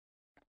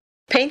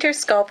Painter,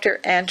 sculptor,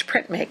 and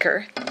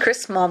printmaker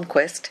Chris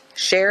Malmkvist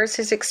shares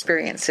his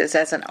experiences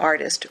as an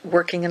artist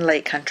working in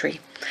Lake Country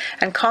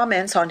and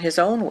comments on his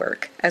own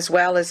work as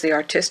well as the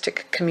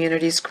artistic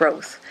community's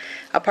growth.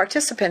 A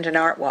participant in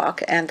Art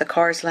Walk and the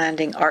Carr's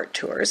Landing art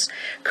tours,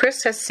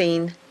 Chris has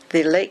seen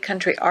the Lake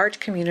Country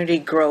art community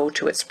grow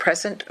to its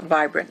present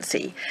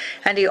vibrancy,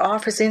 and he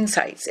offers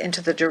insights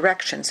into the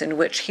directions in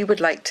which he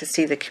would like to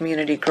see the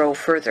community grow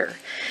further.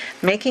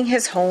 Making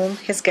his home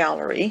his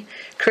gallery,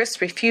 Chris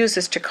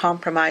refuses to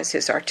compromise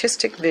his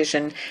artistic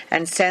vision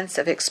and sense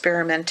of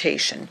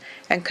experimentation,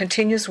 and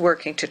continues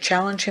working to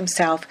challenge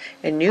himself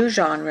in new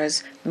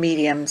genres,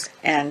 mediums,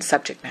 and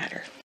subject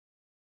matter.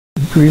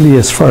 Really,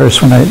 as far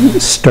as when I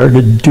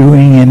started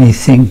doing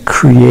anything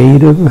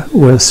creative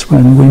was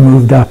when we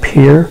moved up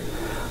here.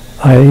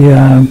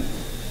 I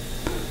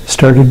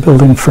started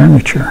building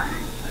furniture,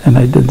 and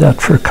I did that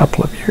for a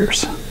couple of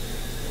years.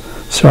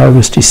 So I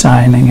was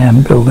designing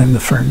and building the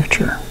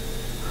furniture.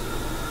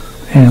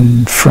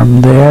 And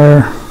from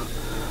there,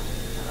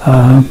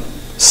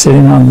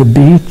 sitting on the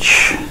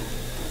beach,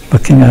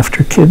 looking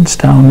after kids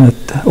down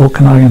at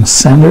Okanagan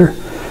Center,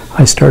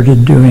 I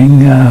started doing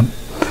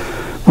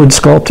wood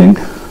sculpting.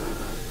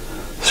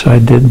 So I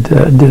did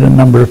a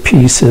number of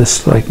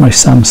pieces, like my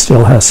son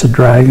still has a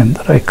dragon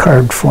that I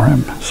carved for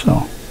him.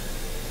 So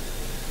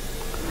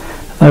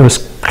that was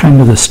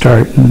kind of the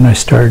start, and I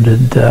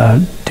started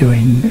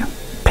doing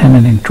pen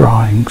and ink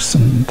drawings,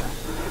 and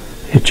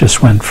it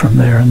just went from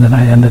there. And then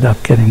I ended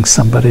up getting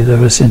somebody that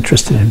was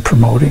interested in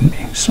promoting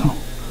me. So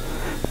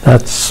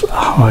that's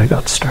how I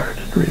got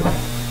started, really.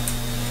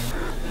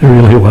 There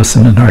really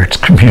wasn't an arts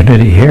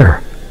community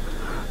here.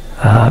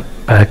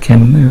 Back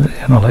in,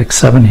 like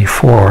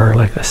 74,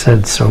 like I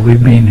said, so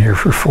we've been here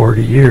for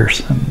 40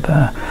 years. And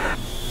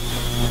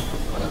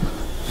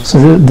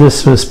so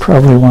this was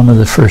probably one of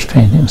the first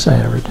paintings I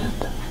ever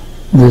did.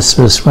 This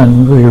was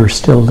when we were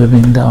still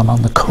living down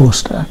on the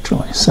coast,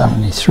 actually,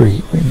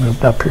 73. We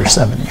moved up here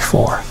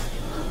 74.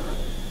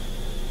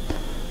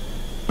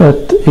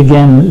 But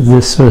again,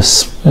 this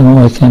was,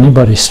 like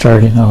anybody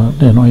starting out,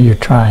 you're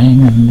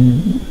trying,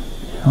 and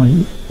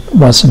I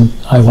wasn't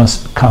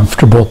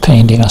comfortable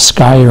painting a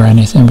sky or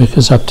anything,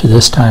 because up to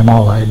this time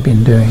all I had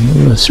been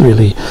doing was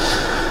really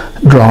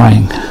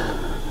drawing,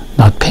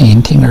 not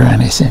painting or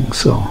anything.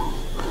 So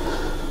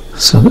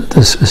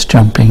this was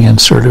jumping in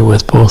sort of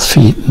with both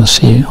feet and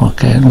see,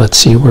 okay, let's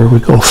see where we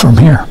go from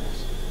here.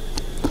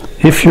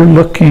 If you're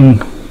looking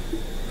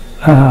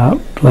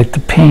like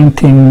the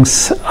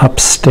paintings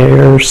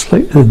upstairs,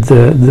 like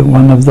the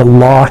one of the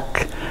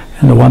lock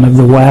and the one of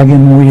the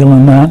wagon wheel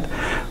and that,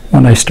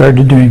 when I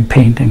started doing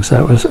paintings,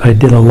 I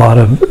did a lot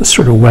of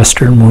sort of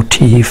Western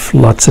motif,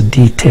 lots of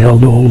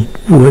detailed old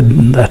wood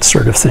and that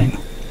sort of thing.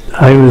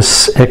 I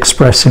was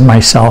expressing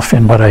myself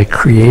in what I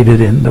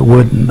created in the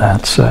wood and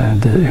that, so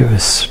it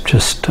was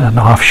just an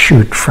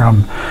offshoot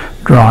from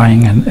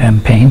drawing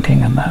and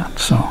painting and that.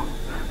 So,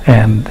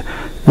 and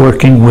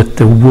working with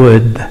the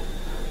wood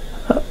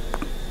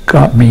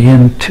got me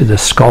into the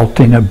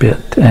sculpting a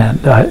bit,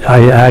 and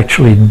I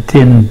actually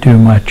didn't do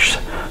much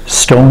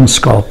stone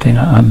sculpting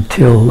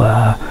until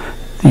the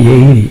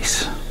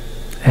 80s,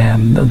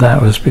 and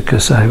that was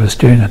because I was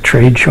doing a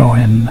trade show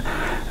in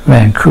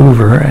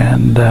Vancouver,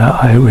 and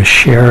I was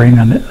sharing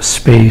a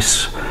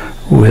space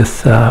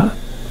with a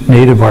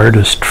native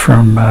artist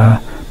from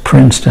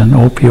Princeton,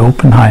 Opie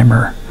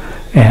Oppenheimer,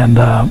 and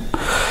a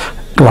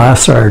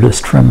glass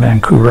artist from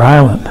Vancouver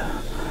Island.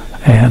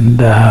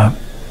 And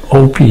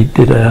Opie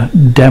did a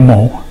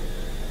demo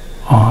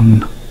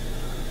on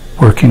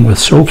working with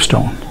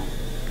soapstone.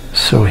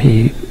 So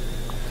he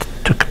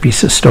took a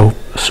piece of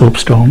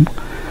soapstone,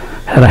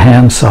 had a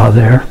handsaw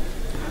there,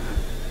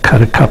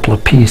 cut a couple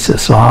of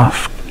pieces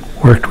off,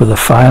 worked with a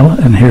file,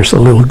 and here's a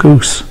little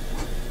goose.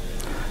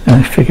 And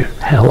I figured,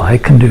 hell, I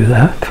can do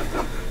that.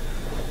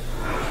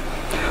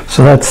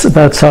 So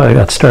that's how I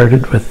got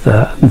started with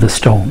the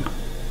stone.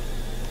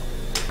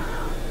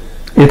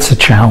 It's a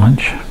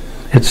challenge.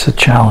 It's a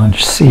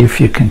challenge. See if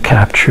you can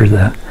capture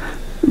the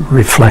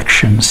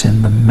reflections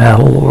in the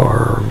metal,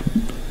 or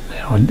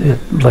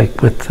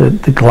like with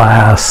the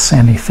glass,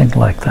 anything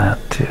like that,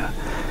 to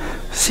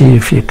see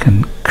if you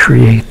can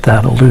create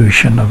that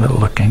illusion of it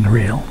looking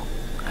real.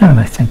 And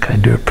I think I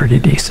do a pretty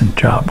decent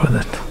job with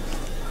it.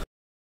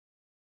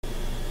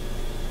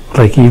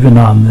 Like even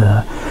on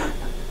the,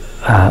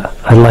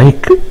 I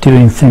like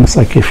doing things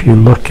like if you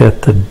look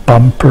at the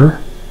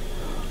bumper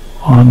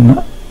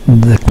on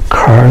the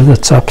car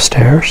that's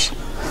upstairs,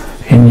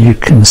 and you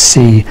can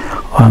see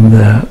on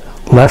the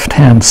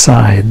left-hand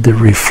side the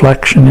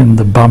reflection in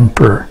the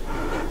bumper.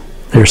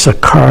 There's a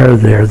car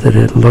there that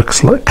it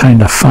looks like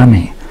kind of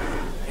funny,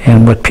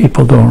 and what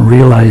people don't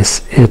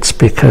realize, it's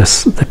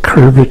because the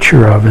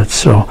curvature of it.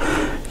 So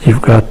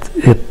you've got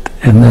it,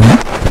 and then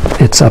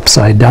it's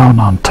upside down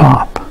on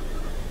top,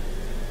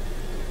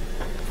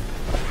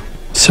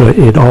 so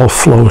it all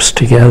flows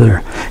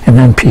together, and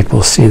then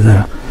people see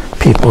the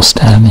people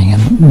standing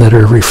and that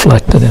are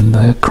reflected in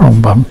the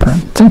chrome bumper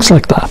and things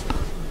like that.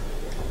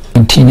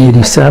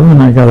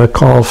 1987, I got a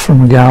call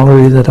from a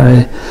gallery that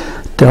I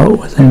dealt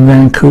with in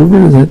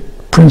Vancouver that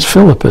Prince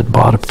Philip had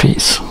bought a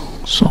piece.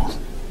 So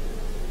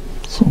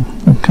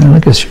okay, I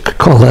guess you could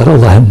call that a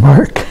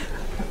landmark.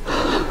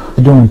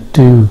 I don't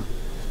do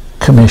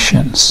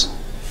commissions,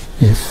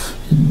 if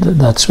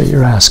that's what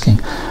you're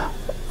asking.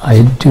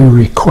 I do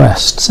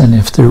requests, and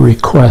if the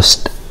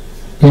request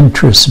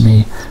interests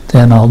me,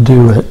 then I'll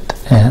do it,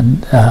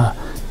 and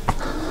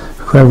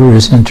whoever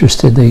is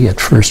interested, they get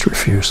first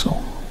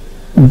refusal.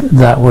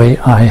 That way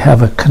I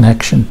have a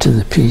connection to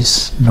the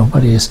piece.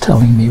 Nobody is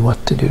telling me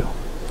what to do.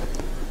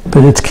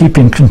 But it's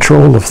keeping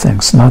control of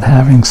things, not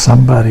having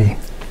somebody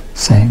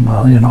saying,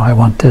 well, you know, I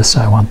want this,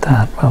 I want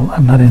that. Well,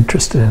 I'm not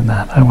interested in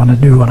that. I want to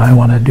do what I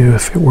want to do.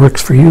 If it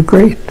works for you,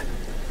 great.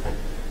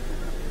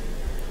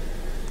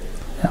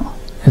 Yeah,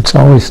 it's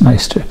always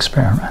nice to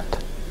experiment.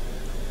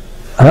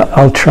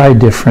 I'll try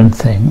different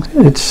things.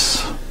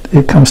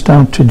 It comes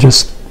down to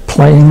just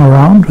playing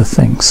around with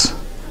things.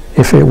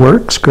 If it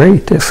works,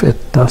 great. If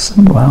it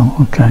doesn't, well,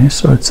 okay,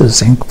 so it's a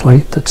zinc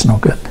plate that's no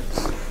good.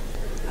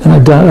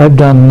 And I've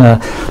done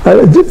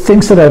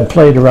things that I've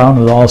played around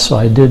with also.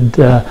 I did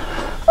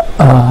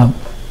a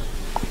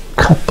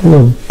couple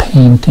of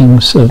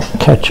paintings of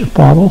ketchup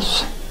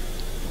bottles.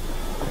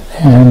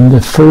 And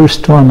the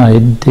first one I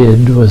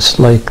did was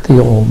like the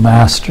old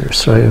master,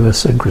 so it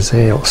was a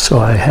grisaille. So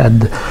I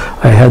had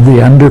the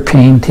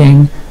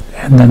underpainting,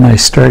 and then I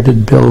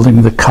started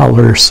building the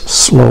colors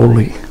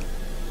slowly,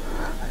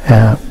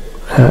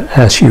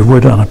 as you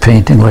would on a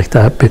painting like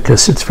that,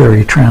 because it's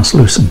very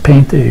translucent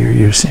paint that you're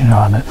using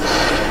on it.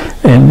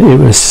 And it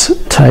was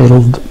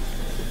titled,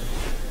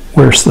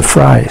 "Where's the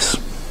Fries?"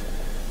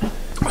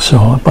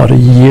 So about a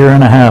year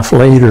and a half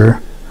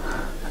later,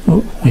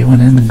 we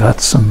went in and got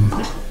some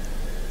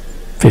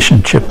fish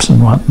and chips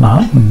and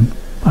whatnot, and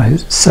I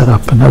set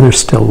up another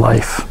still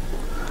life,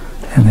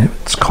 and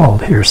it's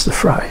called "Here's the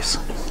Fries."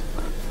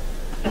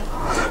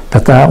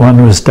 But that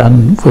one was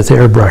done with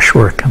airbrush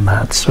work and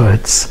that, so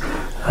it's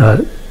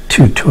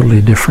two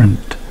totally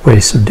different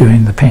ways of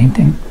doing the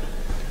painting.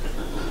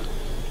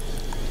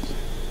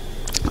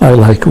 I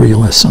like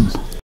realism.